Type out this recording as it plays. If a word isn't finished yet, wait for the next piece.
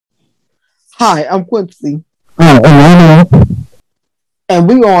Hi, I'm Quincy, And and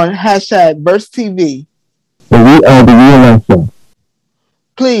we on hashtag Burst TV. we are the real life show.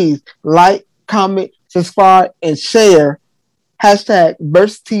 Please like, comment, subscribe, and share hashtag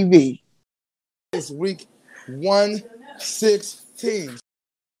Burst TV. It's week 116.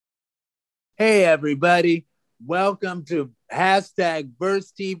 Hey, everybody. Welcome to hashtag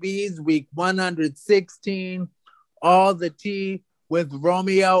Burst TV's week 116. All the tea with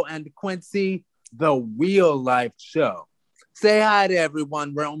Romeo and Quincy, the real life show. Say hi to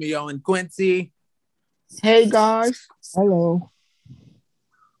everyone, Romeo and Quincy. Hey guys, Hello.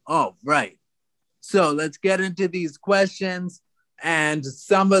 All right. So let's get into these questions. And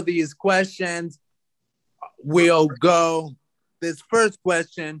some of these questions will go. This first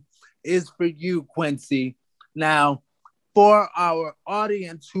question is for you, Quincy. Now, for our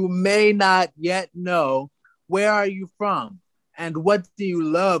audience who may not yet know, where are you from? And what do you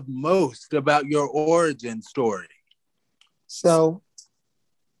love most about your origin story? so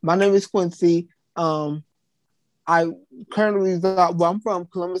my name is Quincy. I currently reside. Well, I'm from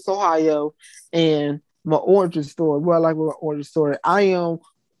Columbus, Ohio, and my origin story. Well, I like my origin story. I am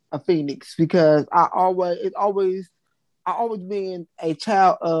a phoenix because I always been a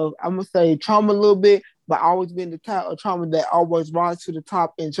child of, I'm gonna say trauma a little bit, but I always been the child of trauma that always rise to the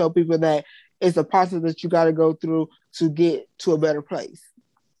top and show people that it's a process that you got to go through to get to a better place.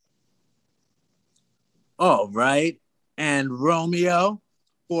 All right. And Romeo,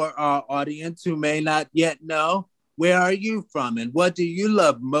 for our audience who may not yet know, where are you from and what do you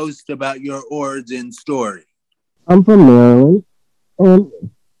love most about your origin story? I'm from Maryland, and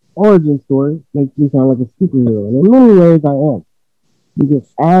origin story makes me sound like a superhero. And in many ways, I am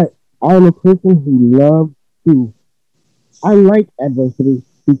because I am a person who loves to. I like adversity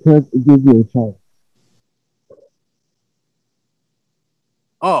because it gives you a chance.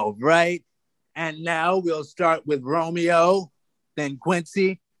 All right. And now we'll start with Romeo, then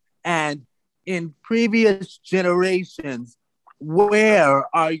Quincy. And in previous generations, where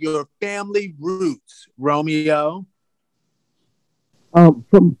are your family roots, Romeo? From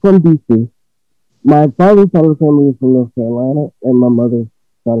DC. My father's side of the family is from North Carolina, and my mother's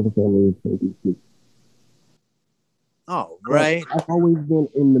side of the family is from DC. All But right. I've always been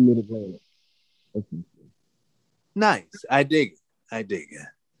in the Mid Atlantic. Nice. I dig it. I dig it.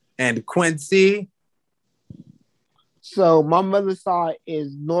 And Quincy? So my mother's side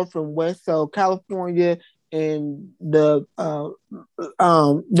is north and west, so California and I'm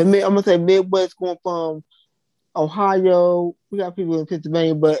gonna say Midwest, going from Ohio. We got people in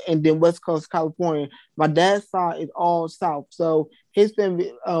Pennsylvania, but and then West Coast California. My dad's side is all south, so his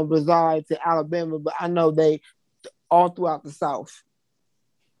family resides in Alabama, but I know they all throughout the south.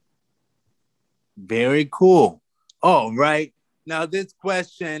 Very cool. All right. Now, this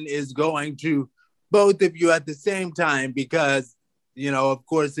question is going to both of you at the same time because, of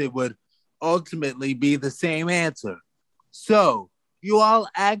course, it would ultimately be the same answer. So, you all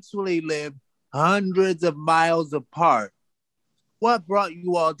actually live hundreds of miles apart. What brought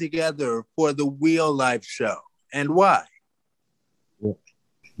you all together for the Wheel Life show and why?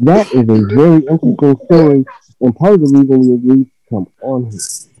 That is a very interesting story, and part of the reason we agreed to come on here.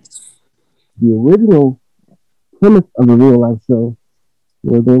 The original premise of the real life show,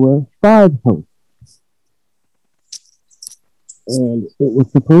 where there were five hosts, and it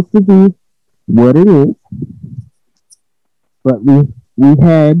was supposed to be what it is, but we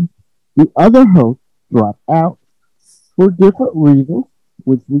had the other hosts drop out for different reasons,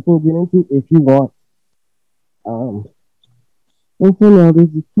 which we can get into if you want. Um, and so now there's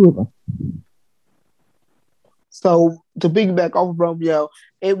just two of us. So to piggyback off of Romeo,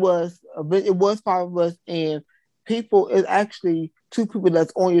 it was five of us, and people is actually two people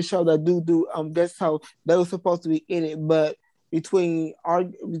that's on your show that do guest host. They were supposed to be in it, but between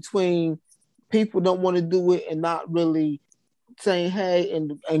people don't want to do it and not really saying hey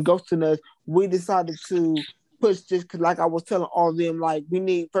and ghosting us, we decided to push this because, like I was telling all of them, like we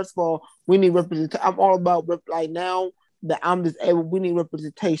need first of all we need representation. I'm all about like now that I'm disabled, we need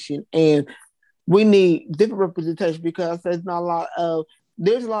representation and we need different representation because there's a lot of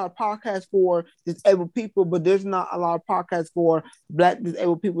podcasts for disabled people, but there's not a lot of podcasts for Black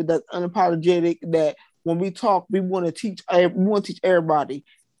disabled people that's unapologetic. That when we talk, we want to teach everybody,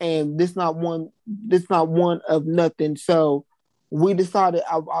 and this not one of nothing. So we decided.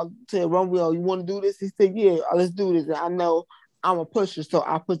 I said, Romeo, you want to do this? He said, yeah, let's do this. And I know I'm a pusher, so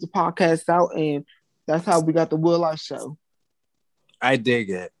I put the podcast out, and that's how we got the Will Life Show. I dig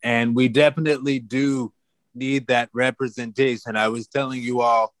it. And we definitely do need that representation. I was telling you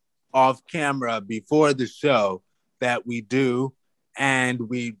all off camera before the show that we do. And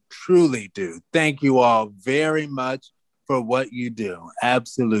we truly do. Thank you all very much for what you do.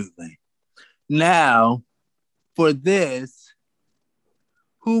 Absolutely. Now, for this,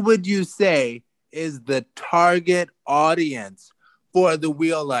 who would you say is the target audience for the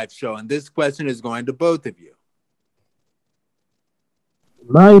Wheel Life show? And this question is going to both of you.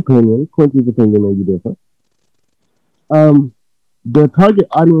 My opinion, Quincy's opinion may be different. The target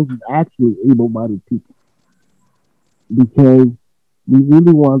audience is actually able-bodied people because we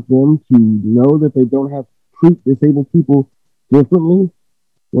really want them to know that they don't have to treat disabled people differently.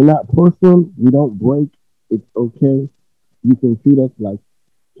 We're not porcelain. We don't break. It's okay. You can treat us like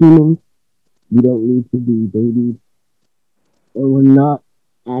humans. We don't need to be babies. And we're not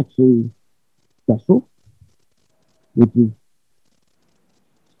actually special, which is,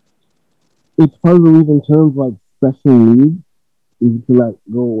 it's part of the reason terms like special needs is to like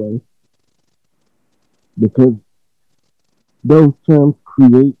go away. Because those terms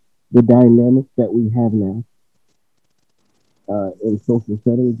create the dynamics that we have now in social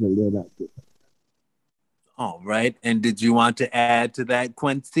settings, and they're not good. All right. And did you want to add to that,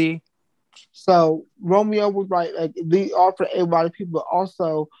 Quincy? So Romeo was right. Like we are for everybody, people, but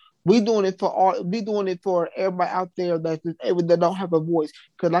also we doing it for all. We doing it for everybody out there that's able that don't have a voice.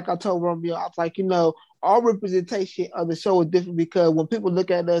 Because like I told Romeo, I was like, our representation of the show is different because when people look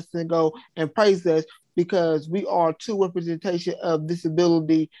at us and go and praise us, because we are true representation of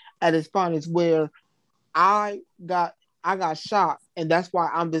disability at its finest. Where I got I got shot, and that's why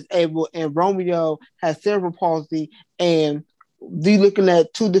I'm disabled. And Romeo has cerebral palsy, and we looking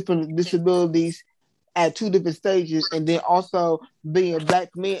at two different disabilities at two different stages, and then also being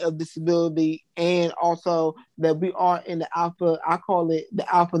black men of disability, and also that we are in the alpha. I call it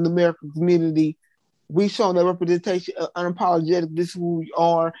the alpha numerical community. We show the representation of unapologetic. This is who we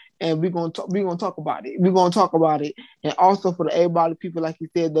are, and we're gonna talk about it. We're gonna talk about it, and also for the everybody people, like you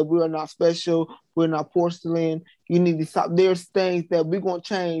said, that we are not special. We're not porcelain. You need to stop. There's things that we're gonna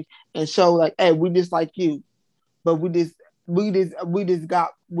change and show, like, hey, we just like you, but we just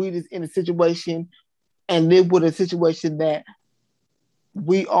in a situation and live with a situation that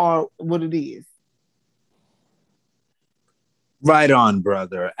we are what it is. Right on,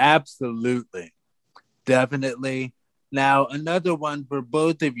 brother. Absolutely. Definitely. Now, another one for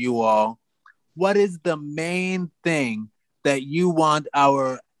both of you all. What is the main thing that you want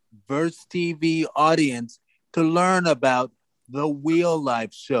our Verse TV audience to learn about the Wheel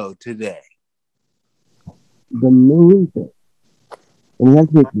Life show today? The main thing, and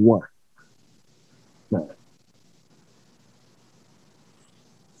let's pick one.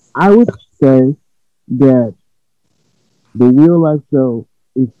 I would say that the Wheel Life show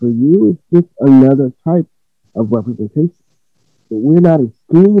is for you. It's just another type of representation. But we're not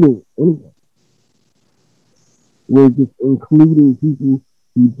excluding anyone. We're just including people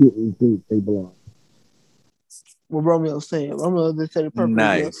who didn't think they belonged. What Romeo said. Romeo just said it perfectly.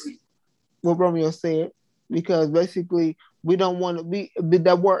 Nice. What Romeo said, because basically we don't want to be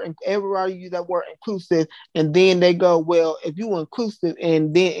that word. Everybody use that word inclusive, and then they go, well, if you inclusive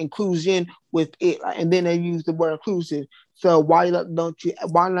and then inclusion with it, and then they use the word inclusive. So why not you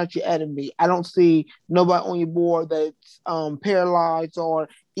add me? I don't see nobody on your board that's paralyzed or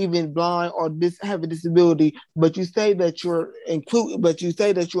even blind or have a disability, but you say that you're inclusive,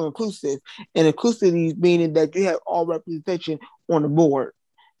 and inclusivity meaning that you have all representation on the board.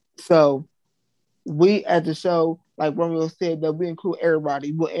 So we at the show, like Romeo said, that we include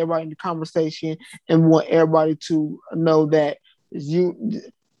everybody. We want everybody in the conversation, and we want everybody to know that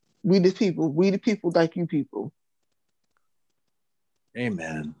we the people like you people.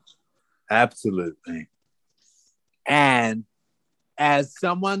 Amen. Absolutely. And as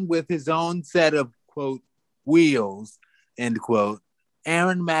someone with his own set of, quote, wheels, end quote,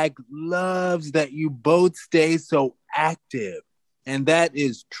 Aaron Mack loves that you both stay so active. And that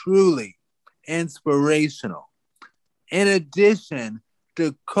is truly inspirational. In addition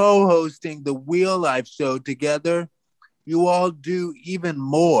to co-hosting the Wheel Life show together, you all do even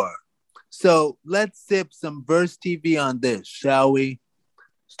more. So let's sip some Verse TV on this, shall we?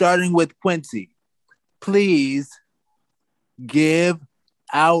 Starting with Quincy. Please give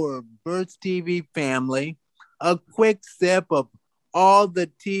our Verse TV family a quick sip of all the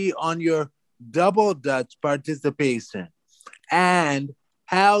tea on your double Dutch participation and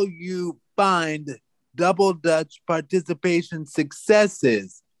how you find double Dutch participation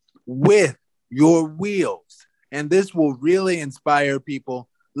successes with your wheels. And this will really inspire people,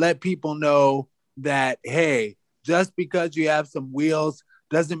 let people know that, hey, just because you have some wheels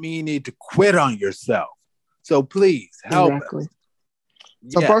doesn't mean you need to quit on yourself. So please help us.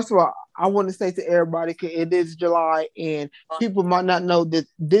 So first of all, I want to say to everybody, because it is July and people might not know that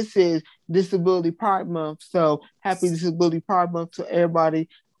this is Disability Pride Month. So happy Disability Pride Month to everybody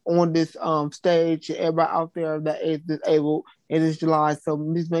on this stage, everybody out there that is disabled. It is July, so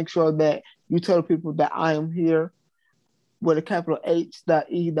please make sure that you tell people that I am here with a capital H,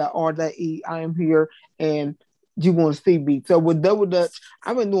 that E, that R, that E. I am here, and you want to see me. So with Double Dutch,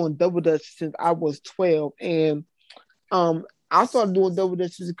 I've been doing Double Dutch since I was 12, and um, I started doing double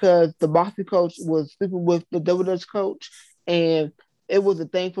dutch because the boxing coach was sleeping with the double dutch coach, and it was a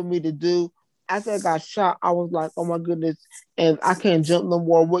thing for me to do. After I got shot, I was like, "Oh my goodness!" And I can't jump no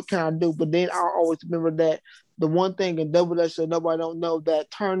more. What can I do? But then I always remember that the one thing in double dutch that nobody don't know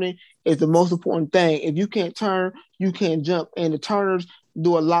that turning is the most important thing. If you can't turn, you can't jump, and the turners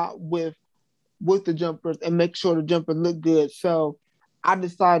do a lot with the jumpers and make sure the jumpers look good. So I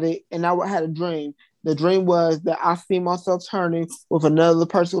decided, and I had a dream. The dream was that I see myself turning with another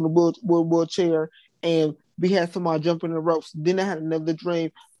person in a wheelchair, and we had somebody jumping the ropes. Then I had another dream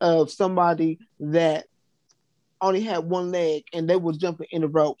of somebody that only had one leg and they was jumping in the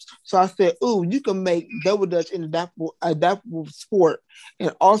ropes. So I said, "Ooh, you can make double dutch an adaptable sport."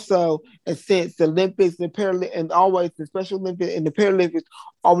 And also, and since the Olympics and Paralympics, and always the Special Olympics and the Paralympics,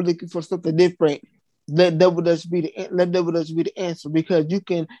 always looking for something different, let double dutch be the answer, because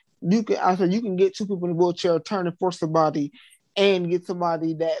I said you can get two people in a wheelchair turning for somebody, and get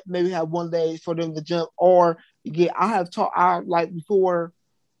somebody that maybe have one leg for them to jump, or get. I have taught. I like before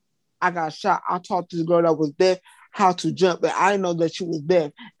I got shot. I taught this girl that was deaf how to jump, but I didn't know that she was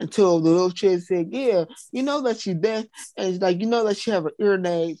deaf until the little kid said, "Yeah, you know that she's deaf," and she's like, "You know that she have an ear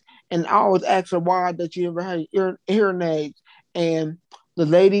aids." And I always ask her why that you ever had hearing aids, and the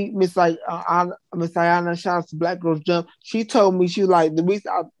lady, Miss Ayana, shout out to Black Girls Jump. She told me, she was like, the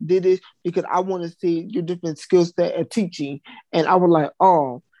reason I did this because I want to see your different skill set at teaching, and I was like,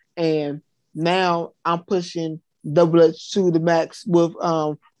 oh, and now I'm pushing double H to the max with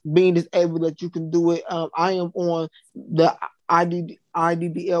being disabled that you can do it. I am on the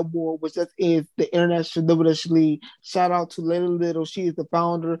IDDL board, which is the International Double Dutch League. Shout out to Layla Little. She is the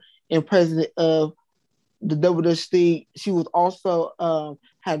founder and president of the Double Dutch League. She was also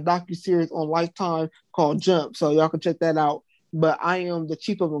had a docu-series on Lifetime called Jump, so y'all can check that out. But I am the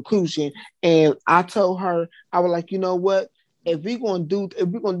chief of inclusion, and I told her, I was like, you know what? If we're gonna do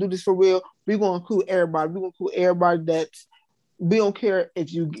this for real, we're gonna include everybody. We're gonna include everybody that's we don't care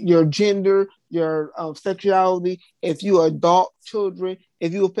if your gender, your sexuality, if you are adult, children,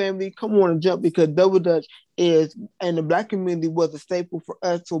 if you a family, come on and jump, because double dutch is, and the black community was a staple for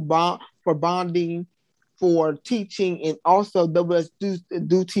us to bond, for bonding, for teaching, and also double dutch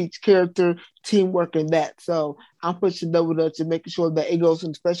do teach character, teamwork, and that. So I'm pushing double dutch and making sure that it goes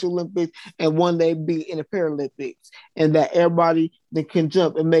in the Special Olympics and one day be in the Paralympics, and that everybody that can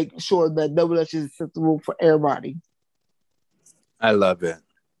jump, and make sure that double dutch is acceptable for everybody. I love it.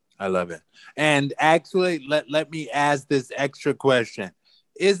 I love it. And actually, let me ask this extra question.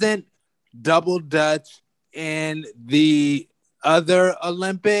 Isn't double dutch in the other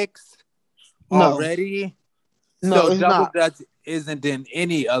Olympics No, already? no, So it's double not. dutch isn't in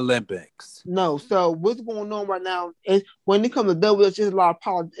any Olympics. No, so what's going on right now is when it comes to double dutch, it's a lot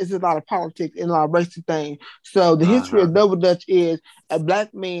of politics and a lot of racist things. So the history Uh-huh. of double dutch is a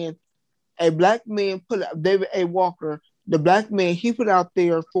black man, put out David A. Walker, the black man, he put out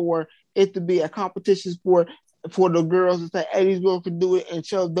there for it to be a competition sport for the girls to say, hey, these girls can do it, and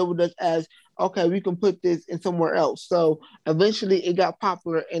show double dutch as okay, we can put this in somewhere else. So eventually it got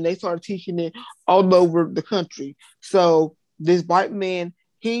popular and they started teaching it all over the country. So this white man,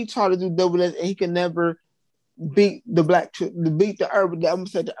 he tried to do double dutch and he can never beat the urban. I'm gonna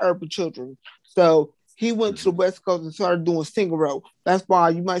say the urban children. So he went to the West Coast and started doing single rope. That's why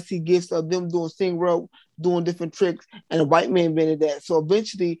you might see gifts of them doing single rope, doing different tricks, and a white man invented that. So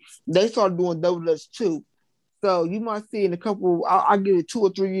eventually they started doing double dutch too. So you might see in a couple, I'll give it 2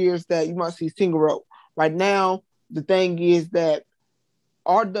 or 3 years that you might see single rope. Right now, the thing is that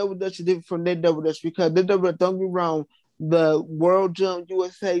our double dutch is different from their double dutch, because their double dutch, don't get me wrong, the world jump,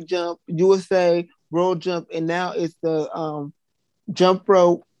 USA world jump, and now it's the jump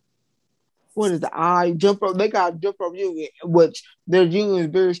rope. What is the I jump rope? They got jump rope union, which their union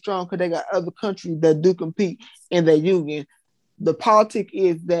is very strong because they got other countries that do compete in their union. The politic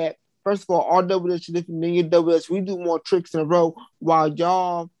is that first of all, our double dutch is different than your double dutch. We do more tricks in a row, while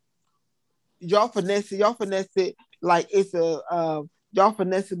y'all finesse it like it's a y'all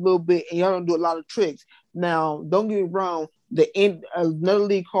finesse it a little bit, and y'all don't do a lot of tricks. Now, don't get me wrong. Another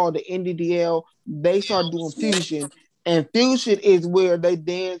league called the NDDL, they start doing fusion, and fusion is where they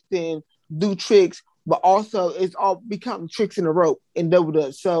dance and do tricks but also it's all becoming tricks in the rope in double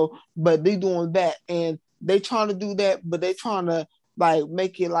dutch. So, but they doing that and they trying to do that, but they trying to like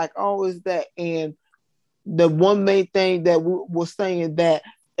make it like oh, is that and the one main thing that we were saying that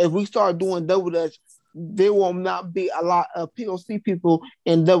if we start doing double dutch, there will not be a lot of POC people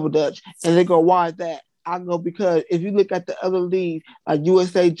in double dutch. And they go, why is that? I go because if you look at the other leagues like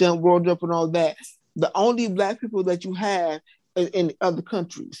USA Jump, World Jump, and all that, the only black people that you have is in other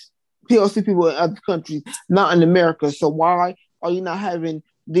countries. POC people in other countries, not in America. So why are you not having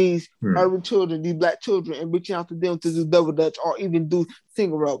these urban children, these black children, and reaching out to them to do double dutch or even do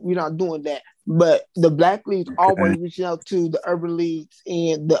single rope? You're not doing that. But the black leagues always reaching out to the urban leagues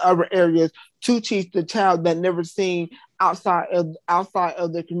and the urban areas to teach the child that never seen outside of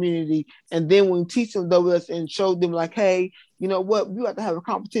the community. And then when we teach them double dutch and show them like, hey, you know what, we have to have a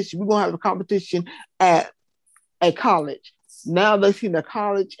competition. We're gonna have a competition at a college. Now they see the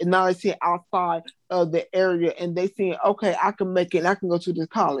college and now they see outside of the area and they see, okay, I can make it and I can go to this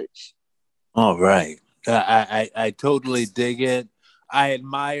college. All right. I totally dig it. I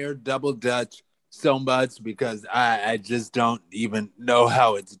admire Double Dutch so much because I just don't even know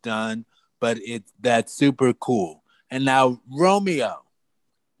how it's done, but that's super cool. And now, Romeo,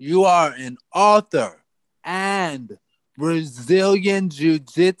 you are an author and Brazilian Jiu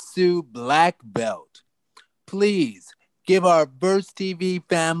Jitsu black belt. Please give our Burst TV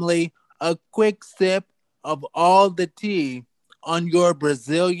family a quick sip of all the tea on your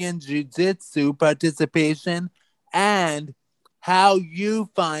Brazilian Jiu Jitsu participation and how you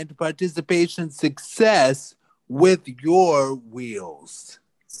find participation success with your wheels.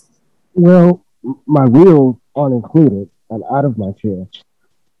 Well, my wheels aren't included. I'm out of my chair.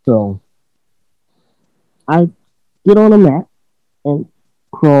 So I get on a mat and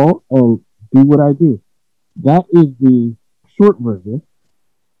crawl and do what I do. That is the short version.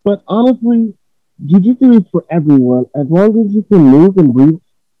 But honestly, jiu-jitsu is for everyone. As long as you can move and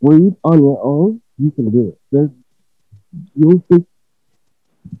breathe on your own, you can do it. You'll think,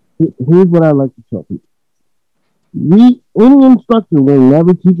 here's what I like to tell people. Any instructor will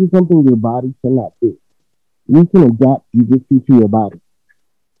never teach you something your body cannot do. We can adapt jiu-jitsu to your body.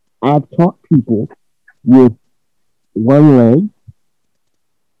 I've taught people with one leg.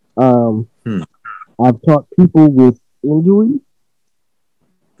 I've taught people with injuries.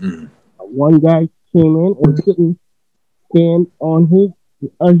 One guy came in and couldn't stand on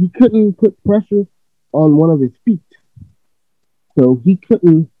he couldn't put pressure on one of his feet. So he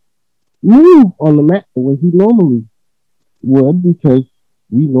couldn't move on the mat the way he normally would because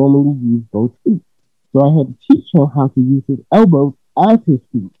we normally use both feet. So I had to teach him how to use his elbows as his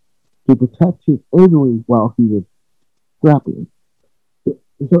feet to protect his injuries while he was grappling.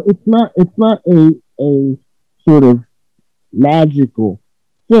 So it's not a sort of magical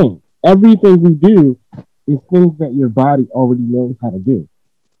thing. Everything we do is things that your body already knows how to do.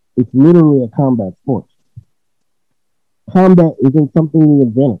 It's literally a combat sport. Combat isn't something we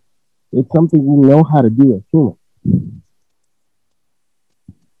invented. It's something we know how to do as humans.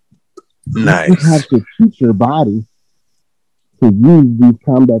 Nice. You have to teach your body to use these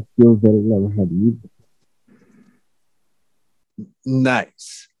combat skills that it never had to use.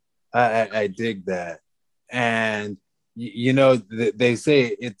 Nice. I dig that. And, they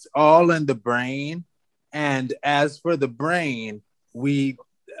say it's all in the brain. And as for the brain,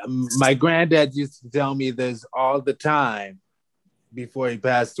 my granddad used to tell me this all the time before he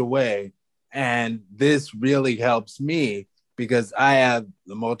passed away. And this really helps me because I have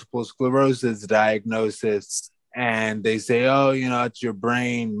the multiple sclerosis diagnosis. And they say, oh, it's your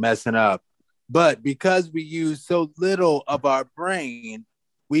brain messing up. But because we use so little of our brain,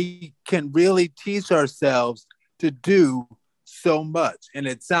 we can really teach ourselves to do so much. And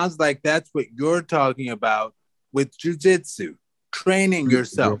it sounds like that's what you're talking about with jiu-jitsu, training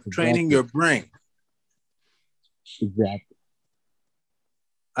yourself, training your brain. Exactly.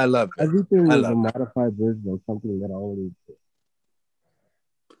 I love it. Everything is a modified version of something that already exists.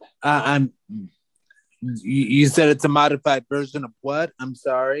 You said it's a modified version of what? I'm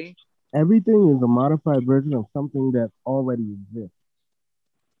sorry. Everything is a modified version of something that already exists.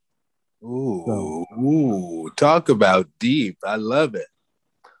 Ooh, talk about deep. I love it.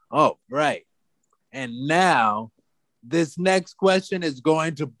 Oh, right. And now this next question is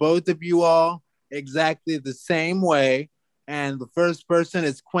going to both of you all exactly the same way. And the first person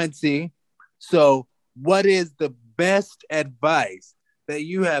is Quincy. So what is the best advice that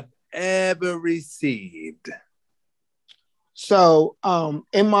you have ever received? So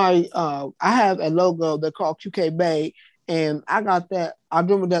in my I have a logo they call QK Bay, and I got that. I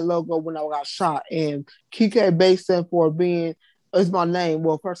remember that logo when I got shot, and QK Bay stands for being It's my name.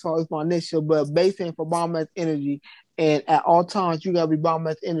 Well, first of all, it's my initial, but base stands for biomass energy. And at all times, you gotta be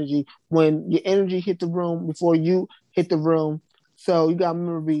biomass energy. When your energy hit the room, before you hit the room, so you gotta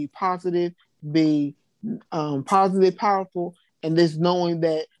remember be positive, be positive, powerful, and just knowing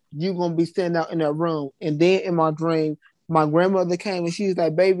that you're gonna be standing out in that room. And then in my dream, my grandmother came and she was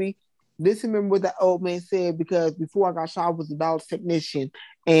like, "Baby, this remember what that old man said because before I got shot, I was a dollar technician,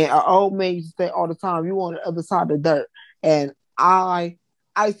 and our old man used to say all the time, you on the other side of the dirt." And I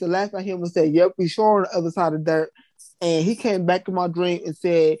used to laugh at him and say, "Yep, we sure on the other side of the dirt." And he came back in my dream and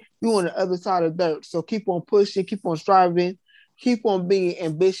said, "You on the other side of the dirt. So keep on pushing, keep on striving, keep on being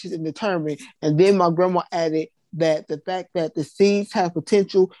ambitious and determined." And then my grandma added that the fact that the seeds have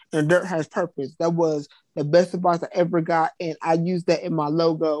potential and the dirt has purpose. That was the best advice I ever got, and I use that in my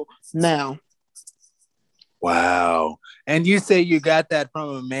logo now. Wow. And you say you got that from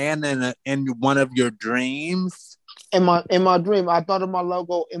a man in one of your dreams? In my dream, I thought of my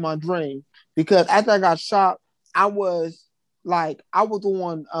logo in my dream because after I got shot, I was I was the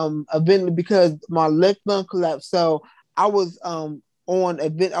one eventually because my left lung collapsed. So I was on a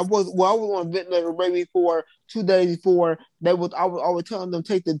vent. I was on a ventilator right before 2 days before I was always telling them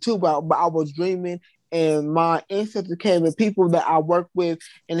take the tube out, but I was dreaming and my ancestors came and people that I work with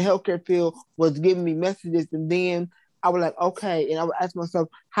in the healthcare field was giving me messages and then I was like, okay, and I would ask myself,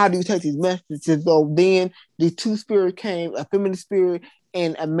 how do you take these messages? So then the two spirits came, a feminine spirit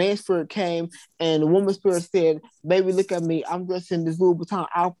and a man spirit came, and the woman spirit said, "Baby, look at me. I'm dressed in this Louis Vuitton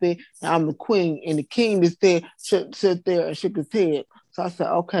outfit, and I'm the queen." And the king just said, sit there and shook his head. So I said,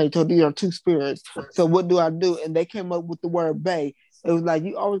 okay, so these are two spirits. So what do I do? And they came up with the word "bay." It was like,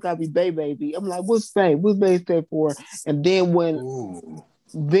 you always gotta be "bay, baby." I'm like, what's "bay"? What's "bay" stand for? And Ooh.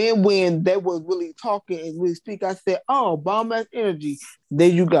 then when they was really talking and really speak, I said, "Oh, bomb ass energy." There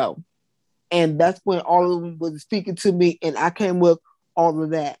you go. And that's when all of them was speaking to me, and I came with all of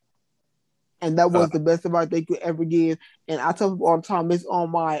that. And that Uh, was the best advice they could ever give. And I tell people all the time, it's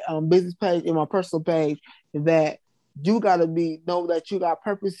on my business page and my personal page, that you gotta know that you got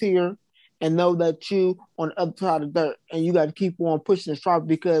purpose here, and know that you on the other side of the dirt, and you got to keep on pushing and striving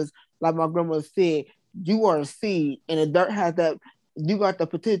because, like my grandmother said, you are a seed, and the dirt has that. You got the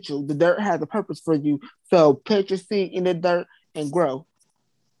potential. The dirt has a purpose for you. So plant your seed in the dirt and grow.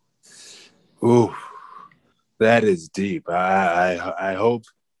 ooh, that is deep. I hope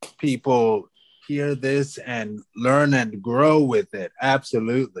people hear this and learn and grow with it.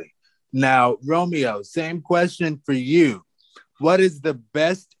 Absolutely. Now, Romeo, same question for you. What is the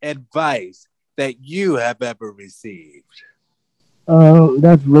best advice that you have ever received?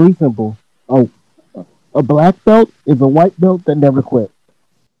 That's really simple. Oh, a black belt is a white belt that never quit.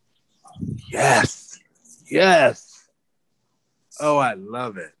 Yes. Yes. Oh, I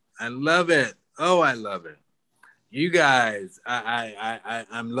love it. I love it. Oh, I love it. You guys,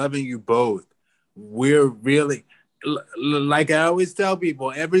 I'm loving you both. We're really, like I always tell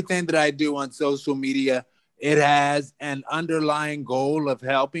people, everything that I do on social media, it has an underlying goal of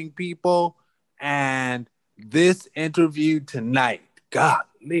helping people. And this interview tonight,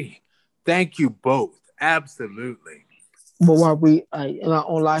 golly, thank you both. Absolutely. But why we in our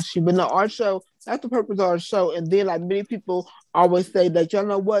own live stream. But no, our show, that's the purpose of our show. And then like many people always say that y'all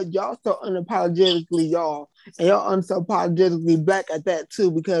know what, y'all so unapologetically y'all, and y'all unapologetically black at that too,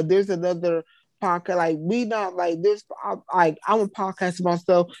 because there's another podcast like we not like this. I'm a podcaster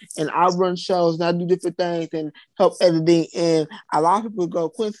myself, and I run shows and I do different things and help editing. And a lot of people go,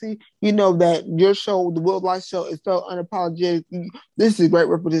 Quincy, you know that your show, the Will Life Show, is so unapologetic. This is great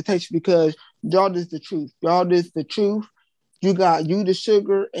representation because y'all is the truth. Y'all is the truth. You got you the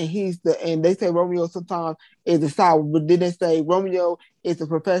sugar and he's the, and they say Romeo sometimes is the sour, but then they say Romeo is the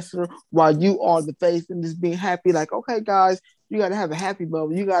professor while you are the face and just being happy. Like, okay, guys, you gotta have a happy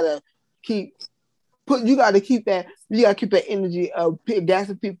moment. Keep you gotta keep that energy of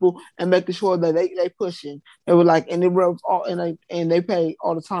gassing people and making sure that they pushing. It was like, and it rubs all, and they pay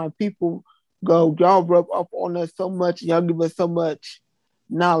all the time. People go, y'all rub up on us so much, y'all give us so much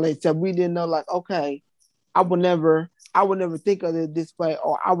knowledge that we didn't know. Like, okay, I would never, I would never think of it this way,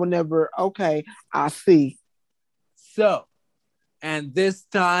 or I would never. Okay, I see. So, and this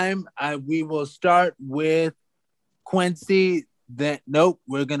time we will start with Quincy. Then, nope,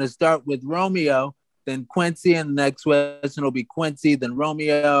 we're going to start with Romeo, then Quincy, and the next question will be Quincy, then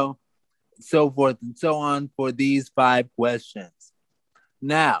Romeo, so forth and so on for these 5 questions.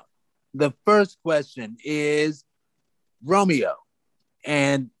 Now, the first question is Romeo.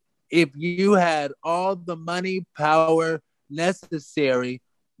 And if you had all the money, power necessary,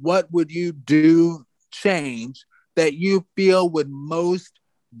 what would you do, change that you feel would most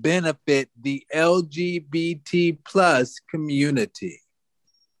benefit the LGBT plus community?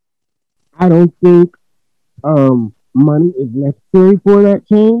 I don't think money is necessary for that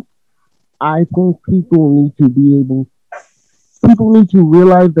change. I think people need to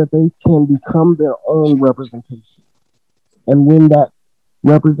realize that they can become their own representation. And when that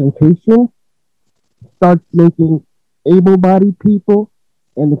representation starts making able bodied people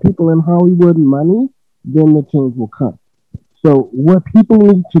and the people in Hollywood money, then the change will come. So, what people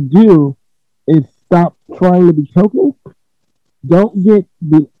need to do is stop trying to be tokens. Don't get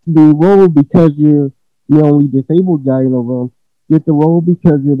the role because you're the only disabled guy in the room. Get the role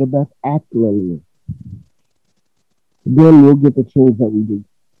because you're the best actor in the room. Then we'll get the change that we do.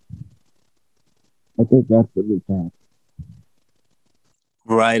 I think that's what we have.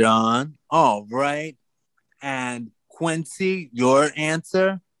 Right on. All right. And Quincy, your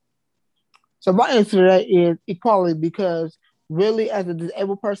answer? So my answer to that is equality because really as a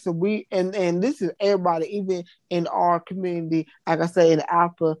disabled person, we and this is everybody, even in our community, like I say in the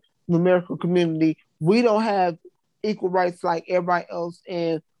alpha numerical community, we don't have equal rights like everybody else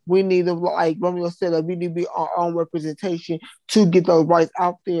and we need to like Romeo said we need to be our own representation to get those rights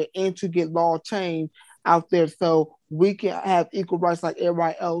out there and to get law change out there so we can have equal rights like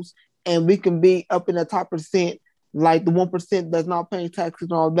everybody else and we can be up in the top percent like the 1% that's not paying taxes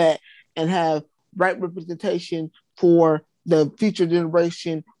and all that and have right representation for the future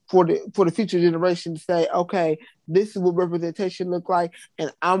generation for the future generation to say, okay, this is what representation look like, and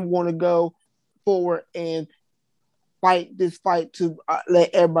I'm going to go forward and fight this fight to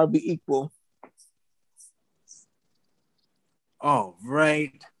let everybody be equal. All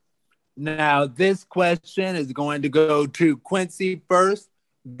right. Now, this question is going to go to Quincy first,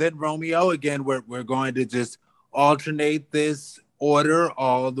 then Romeo. Again, we're going to just alternate this order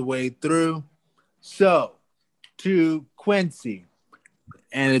all the way through. So, to Quincy,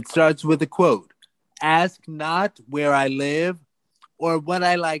 and it starts with a quote. Ask not where I live, or what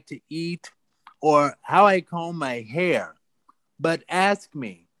I like to eat, or how I comb my hair, but ask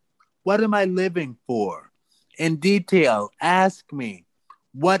me, what am I living for? In detail, ask me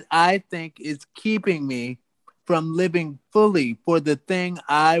what I think is keeping me from living fully for the thing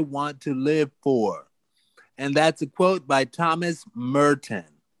I want to live for. And that's a quote by Thomas Merton.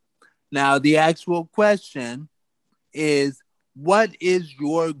 Now, the actual question is, what is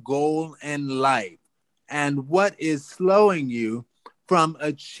your goal in life? And what is slowing you from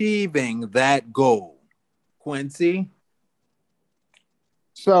achieving that goal? Quincy?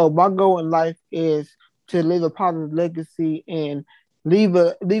 So my goal in life is to leave a positive legacy and leave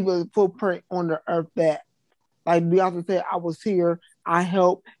a footprint on the earth that like Beyonce said, I was here, I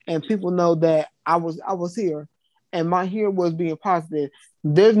helped, and people know that I was here. And my here was being positive.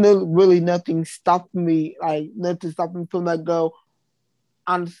 There's no really nothing stopping me, like nothing stopping me from that goal,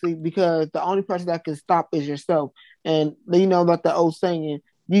 honestly, because the only person that can stop is yourself. And you know about the old saying,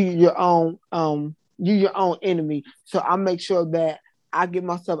 you your own enemy. So I make sure that I get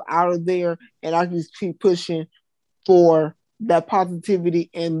myself out of there and I just keep pushing for that positivity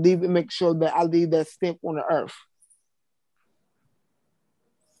and make sure that I leave that stamp on the earth.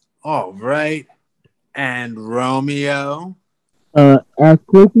 All right. And Romeo? As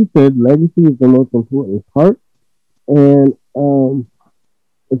Quincy said, legacy is the most important part. And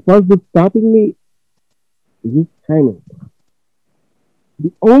as far as what's stopping me, it's just timing.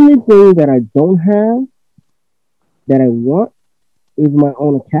 The only thing that I don't have that I want is my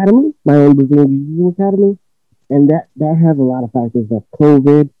own academy, my own Brazilian Jiu-Jitsu academy, and that has a lot of factors. That's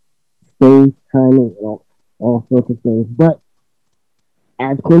COVID, space, timing, and all sorts of things. But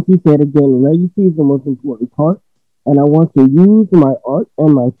as Quincy said again, legacy is the most important part, and I want to use my art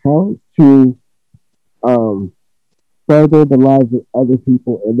and my talent to um, further the lives of other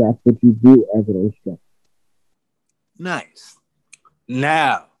people, and that's what you do as an instructor. Nice.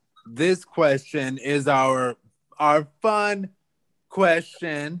 Now, this question is our fun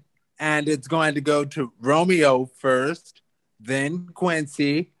question, and it's going to go to Romeo first, then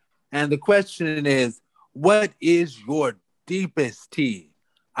Quincy. And the question is, what is your deepest tea,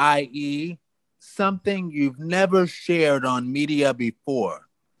 i.e., something you've never shared on media before?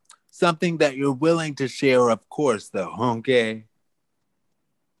 Something that you're willing to share, of course, though, okay?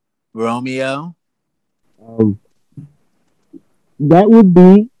 Romeo? Um, that would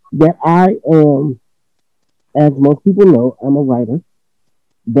be that I am, as most people know, I'm a writer,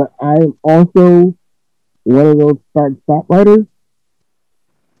 but I'm also one of those start-stop writers,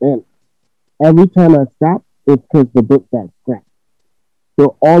 and every time I stop, it's because the book got scrapped.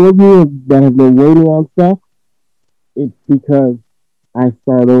 So all of you that have been waiting on stuff, it's because I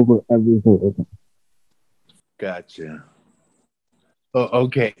start over every single time. Gotcha. Oh,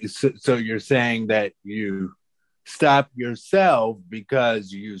 okay. So you're saying that you stopped yourself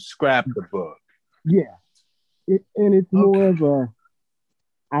because you scrapped the book. Yeah, and it's more Okay. of a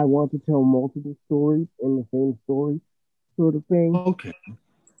I want to tell multiple stories in the same story sort of thing. Okay.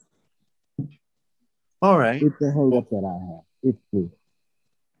 All right. It's a hang Well, up that I have. It's true.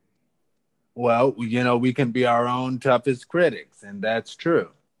 we can be our own toughest critics, and that's true.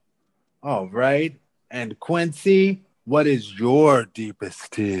 All right. And Quincy, what is your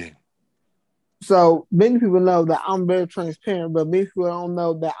deepest tea? So many people know that I'm very transparent, but many people don't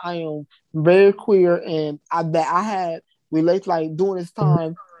know that I am very queer and that I had relate like during this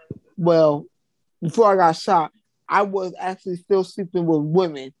time. Well, before I got shot, I was actually still sleeping with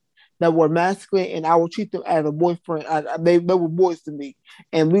women that were masculine, and I would treat them as a boyfriend. They were boys to me,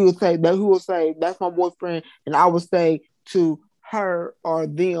 and we would say that he would say that's my boyfriend, and I would say to her or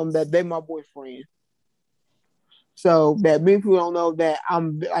them that they my boyfriend. So that many people don't know that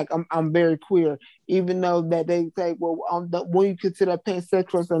I'm very queer, even though that they say, well, when you consider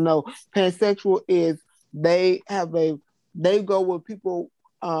pansexual, so no, pansexual is they have a they go with people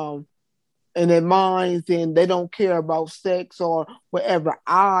in their minds and they don't care about sex or whatever.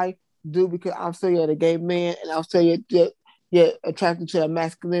 I do because I'm still yet a gay man and I'm still yet attracted to that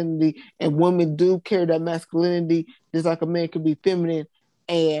masculinity, and women do carry that masculinity just like a man can be feminine.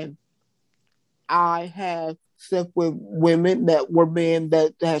 And I have slept with women that were men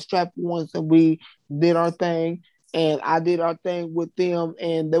that had strap ones, and we did our thing, and I did our thing with them,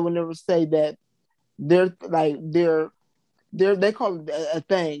 and they would never say that they call it a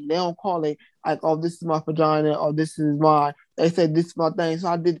thing. They don't call it like, oh, this is my vagina or this is mine. They say this is my thing. So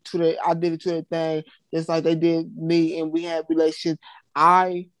I did it to the thing, just like they did me, and we had relations.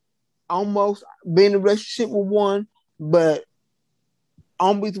 I almost been in a relationship with one, but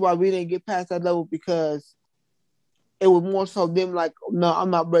only reason why we didn't get past that level because it was more so them like, no, I'm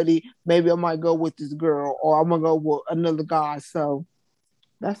not ready. Maybe I might go with this girl or I'm gonna go with another guy. So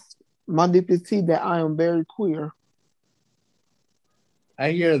that's my deepest tea that I am very queer. I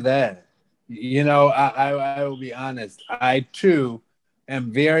hear that. I will be honest. I too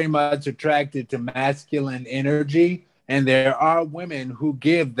am very much attracted to masculine energy, and there are women who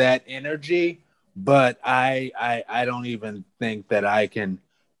give that energy, but I don't even think that I can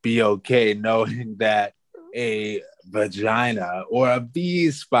be okay knowing that a vagina or a V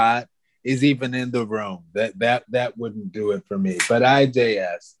spot is even in the room. That wouldn't do it for me. But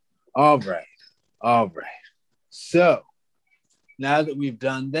IJS. All right. All right. So now that we've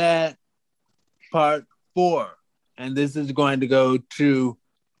done that, part 4. And this is going to go to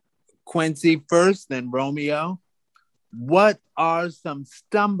Quincy first, then Romeo. What are some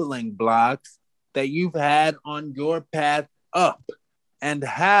stumbling blocks that you've had on your path up? And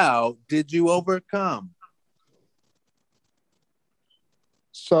how did you overcome?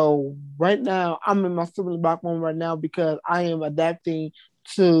 So right now, I'm in my super block moment right now because I am adapting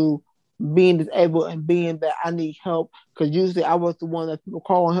to being disabled and being that I need help. Because usually I was the one that people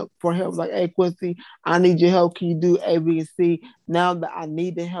call on help for help, like, "Hey Quincy, I need your help. Can you do A, B, and C?" Now that I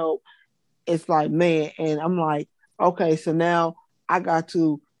need the help, it's like, man, and I'm like, okay, so now I got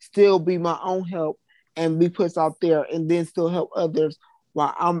to still be my own help and be put out there, and then still help others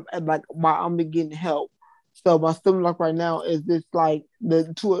while I'm getting help. So my stomach right now is this like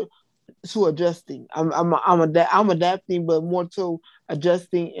the to adjusting. I'm adapting, but more to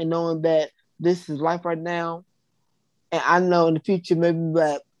adjusting and knowing that this is life right now, and I know in the future maybe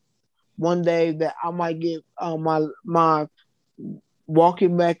that one day that I might get my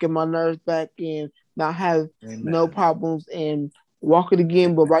walking back and my nerves back and not have no Amen. problems and walking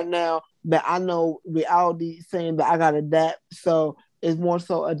again. But right now that I know reality saying that I gotta adapt. So it's more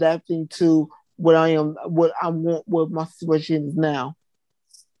so adapting to what my situation is now.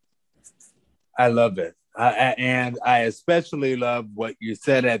 I love it. And I especially love what you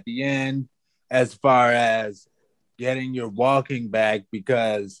said at the end as far as getting your walking back,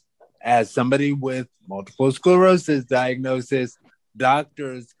 because as somebody with multiple sclerosis diagnosis,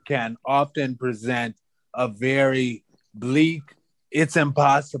 doctors can often present a very bleak, it's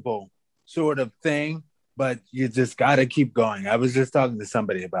impossible sort of thing, but you just got to keep going. I was just talking to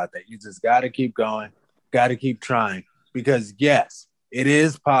somebody about that. You just got to keep going, got to keep trying, because yes, it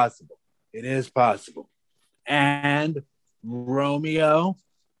is possible. It is possible. And Romeo,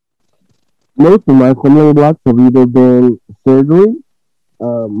 Most of my stumbling blocks have either been surgery,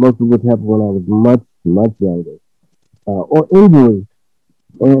 most of which happened when I was much, much younger, or injury.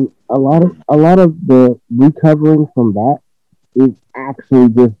 And a lot of the recovering from that is actually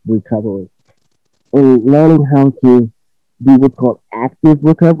just recovering and learning how to do what's called active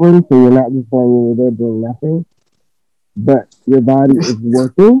recovery. So you're not just laying there doing nothing. but your body is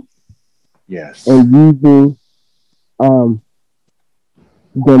working Yes. and using the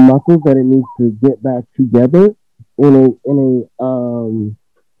muscles that it needs to get back together in a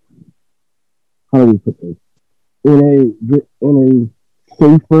how do we put this, in a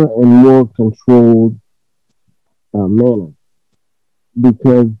safer and more controlled manner,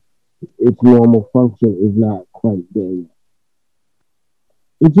 because its normal function is not quite there yet.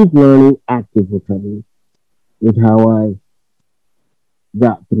 It's just learning active recovery is how I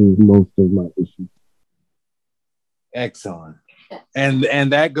got through most of my issues. Excellent.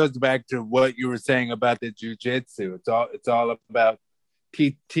 And that goes back to what you were saying about the jujitsu. It's all about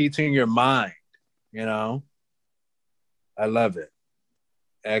teaching your mind. You know, I love it.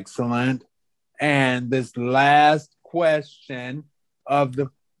 Excellent. And this last question of the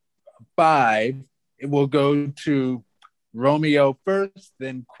 5, it will go to Romeo first,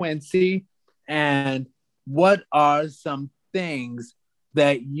 then Quincy. And what are some things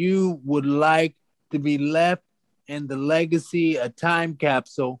that you would like to be left in the legacy, a time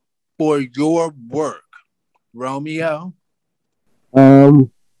capsule for your work? Romeo?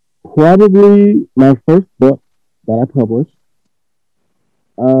 Probably my first book that I published.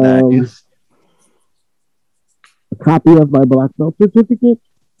 Nice. A copy of my black belt certificate.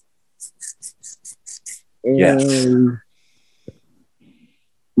 Yes. And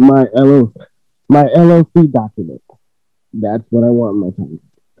my LLC document. That's what I want in my time.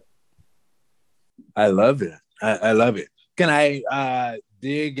 I love it. I love it. Can I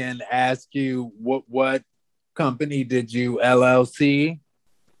dig and ask you what company did you LLC?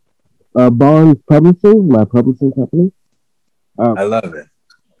 Barnes Publishing, my publishing company. I love it.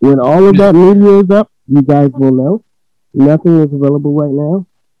 When all of that media is up, you guys will know. Nothing is available right now,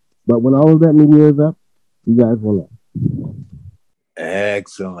 but when all of that media is up, you guys will know.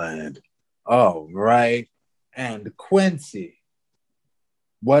 Excellent. All right. And Quincy,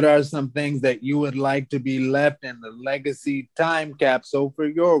 what are some things that you would like to be left in the legacy time capsule for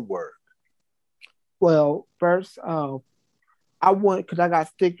your work? Well, first, I want, because I got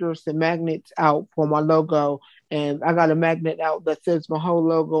stickers and magnets out for my logo, and I got a magnet out that says my whole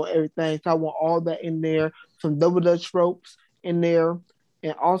logo and everything. So I want all that in there, some double dutch ropes in there,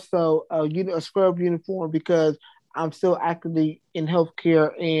 and also a scrub uniform, because I'm still actively in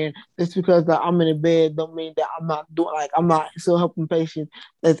healthcare, and just because I'm in a bed don't mean that I'm not still helping patients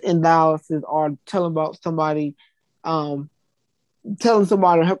that's in dialysis or telling somebody or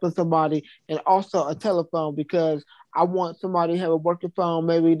helping somebody, and also a telephone, because I want somebody to have a working phone.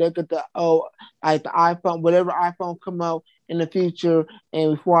 Maybe they get like the iPhone, whatever iPhone come out in the future,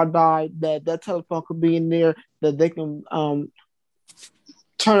 and before I die, that telephone could be in there, that they can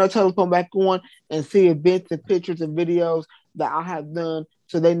turn the telephone back on and see events and pictures and videos that I have done,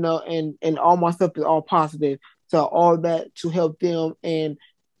 so they know, and all my stuff is all positive. So all that to help them and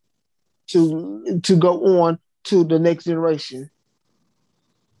to go on to the next generation.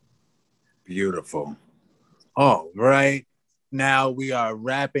 Beautiful. All right. Now we are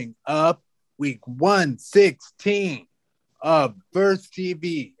wrapping up week 116 of Burst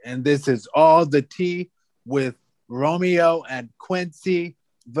TV. And this is All the Tea with Romeo and Quincy,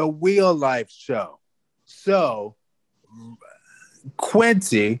 the Wheel Life Show. So,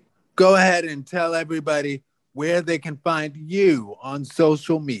 Quincy, go ahead and tell everybody where they can find you on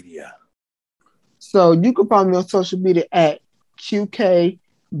social media. So you can find me on social media at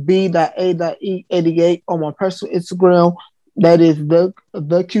QKB.A.E88 on my personal Instagram. That is the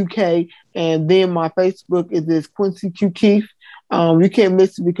QK. And then my Facebook is this Quincy Q Keith. You can't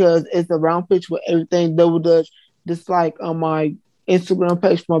miss it because it's a round picture with everything double dutch. Just like on my Instagram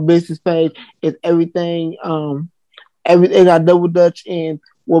page, my business page, is everything everything I double dutch. And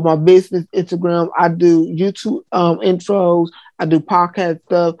with my business Instagram, I do YouTube intros, I do podcast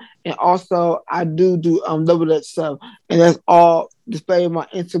stuff, and also I do double dutch stuff. And that's all displayed on my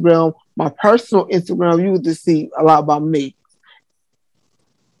Instagram. My personal Instagram, you would just see a lot about me.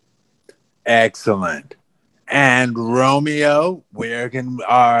 Excellent. And Romeo, where can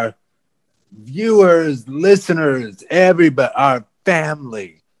our viewers, listeners, everybody, our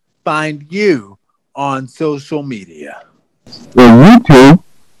family find you on social media? Well, YouTube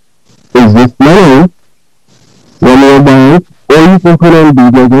is just my name, Romeo Barnes, or you can put in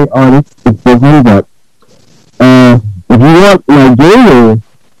DJ Artist. It just comes up. If you want my gaming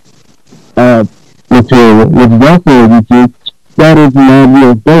material, which is also on YouTube, that is my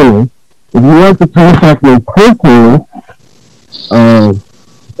real gaming. If you want to contact me personally,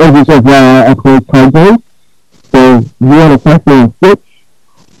 as you said, I play card games. So if you want to text me on Twitch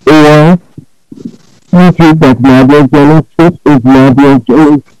or YouTube, that's Maverick Gaming. Twitch is Maverick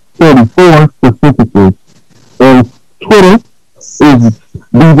Gaming 34 specifically. And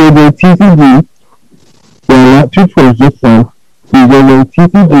TJJTCG. Well, not two Twitters, just one.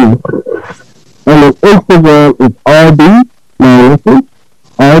 TJJTCG. And on Instagram, it's RB. Now listen,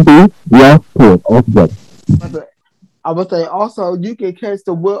 RB Ross Poet altogether. I would say also you can catch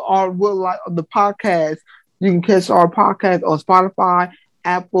our Will Life of the podcast. You can catch our podcast on Spotify,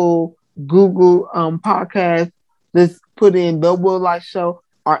 Apple, Google podcast. Just put in The Will Life Show.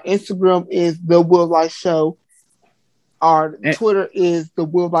 Our Instagram is The Will Life Show. Our Twitter is The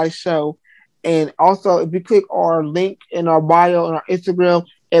Will Life Show. And also, if you click our link in our bio on our Instagram,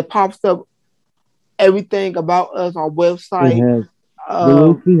 it pops up everything about us, our website. The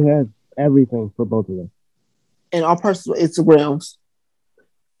link tree has everything for both of us. And our personal Instagrams.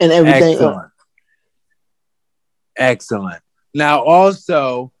 And everything else. Excellent. Now,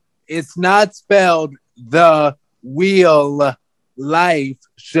 also, it's not spelled The Wheel Life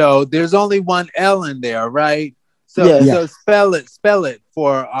Show. There's only one L in there, right? So spell it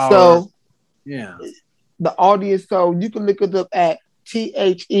for our the audience. So you can look it up at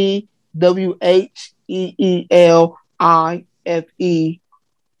THEWHEELIFESHOW.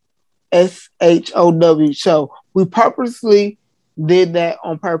 So we purposely did that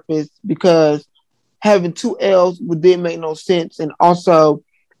on purpose because having two L's didn't make no sense, and also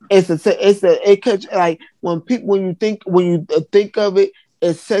it catch like when you think of it,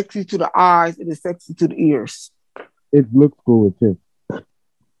 it's sexy to the eyes and it's sexy to the ears. It looks cool too.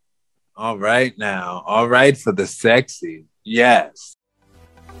 All right now. All right for the sexy. Yes.